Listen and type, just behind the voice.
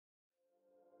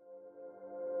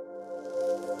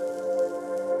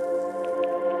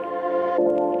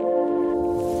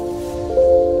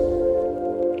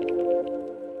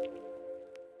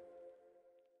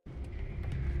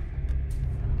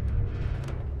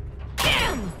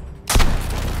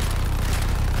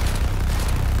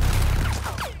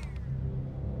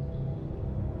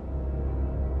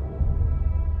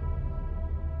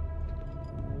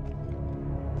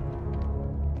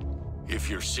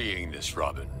you're seeing this,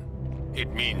 Robin, it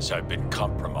means I've been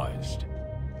compromised.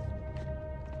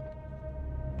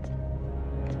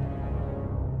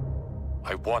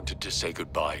 I wanted to say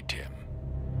goodbye, Tim.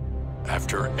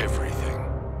 After everything,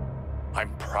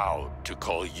 I'm proud to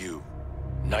call you,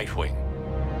 Nightwing,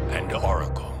 and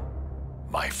Oracle,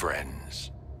 my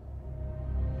friends.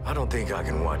 I don't think I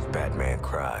can watch Batman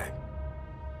cry.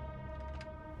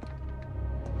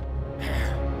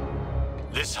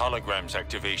 This hologram's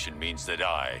activation means that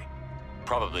I,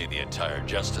 probably the entire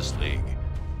Justice League,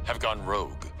 have gone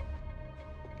rogue.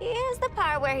 Here's the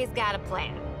part where he's got a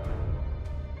plan.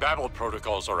 Battle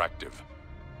protocols are active.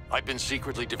 I've been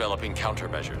secretly developing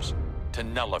countermeasures to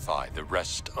nullify the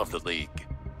rest of the League.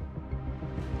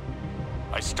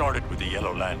 I started with the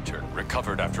Yellow Lantern,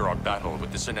 recovered after our battle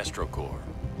with the Sinestro Corps.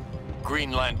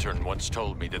 Green Lantern once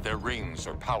told me that their rings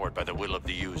are powered by the will of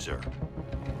the user.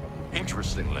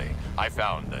 Interestingly, I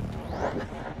found that...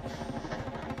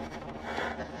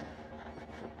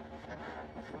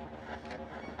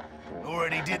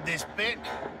 Already did this bit.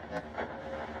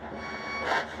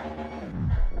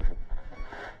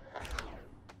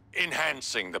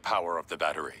 enhancing the power of the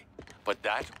battery. But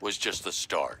that was just the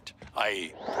start.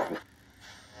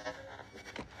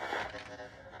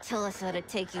 Tell us how to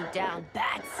take you down,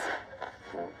 Bats.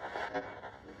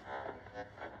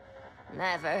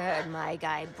 Never heard my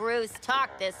guy Bruce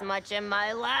talk this much in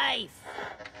my life.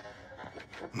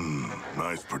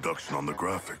 Nice production on the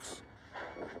graphics.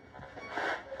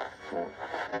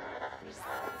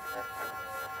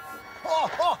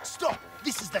 Oh, stop!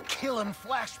 This is the kill and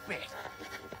flash bit.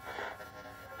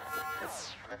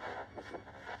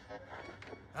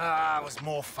 It was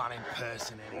more fun in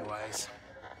person anyways.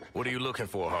 What are you looking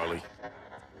for, Harley?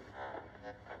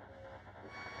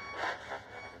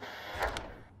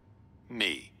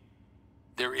 Me.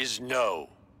 There is no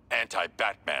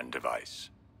anti-Batman device.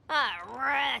 Ah,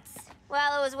 rats.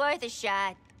 Well, it was worth a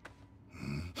shot.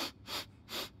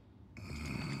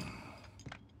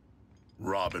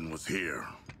 Robin was here.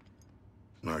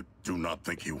 I do not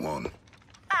think he won.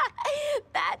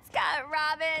 Bats got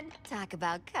Robin. Talk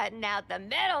about cutting out the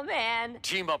middleman.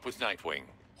 Team up with Nightwing,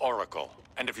 Oracle,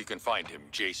 and if you can find him,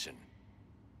 Jason.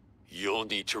 You'll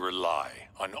need to rely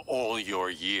on all your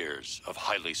years of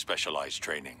highly specialized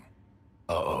training.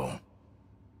 Uh-oh.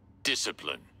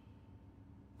 Discipline.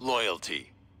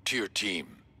 Loyalty to your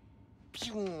team.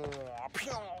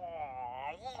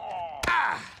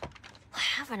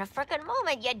 Having a frickin'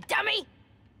 moment, you dummy!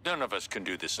 None of us can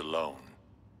do this alone.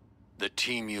 The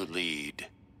team you lead.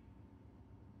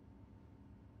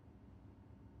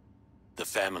 The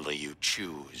family you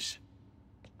choose.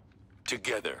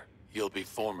 Together, you'll be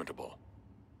formidable.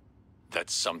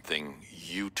 That's something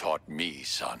you taught me,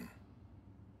 son.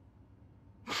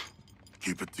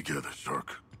 Keep it together,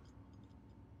 Shark.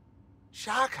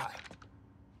 Sharko,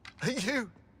 are you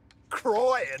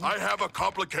crying? I have a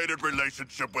complicated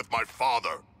relationship with my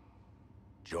father.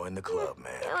 Join the club,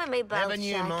 man. You and me both, Haven't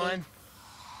you, Sharky. mine?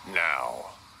 Now,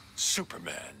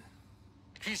 Superman.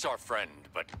 He's our friend,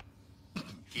 but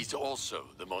he's also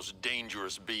the most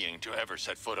dangerous being to ever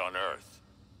set foot on Earth.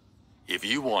 If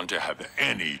you want to have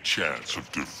any chance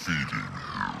of defeating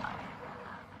him...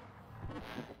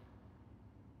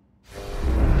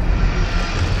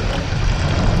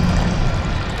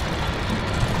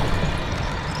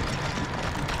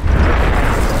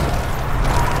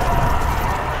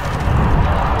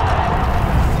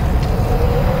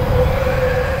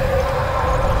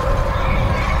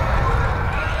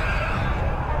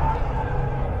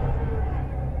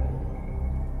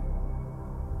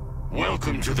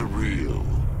 Welcome to the real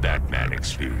Batman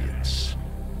experience.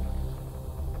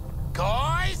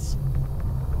 Guys?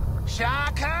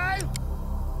 Sharko?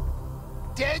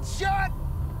 Deadshot?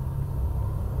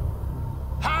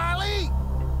 Harley?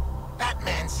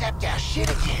 Batman sapped our shit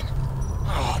again.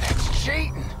 Oh, that's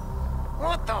cheating.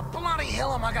 What the bloody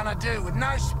hell am I gonna do with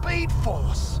no speed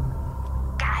force?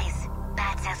 Guys,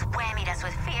 Bats has whammied us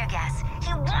with fear gas.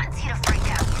 He wants you to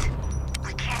freak out.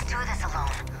 We can't do this alone,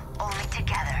 only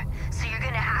together. So you're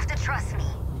gonna have to trust me.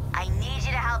 I need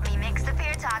you to help me mix the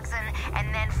fear toxin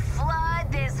and then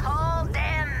flood this whole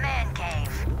damn man cave.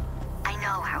 I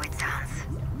know how it sounds,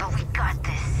 but we got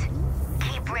this.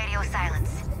 Keep radio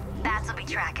silence. Bats will be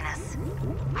tracking us.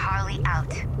 Harley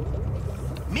out.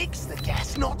 Mix the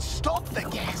gas, not stop the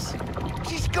gas.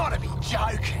 She's gotta be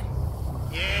joking.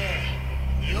 Yeah,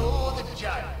 you're the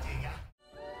joke.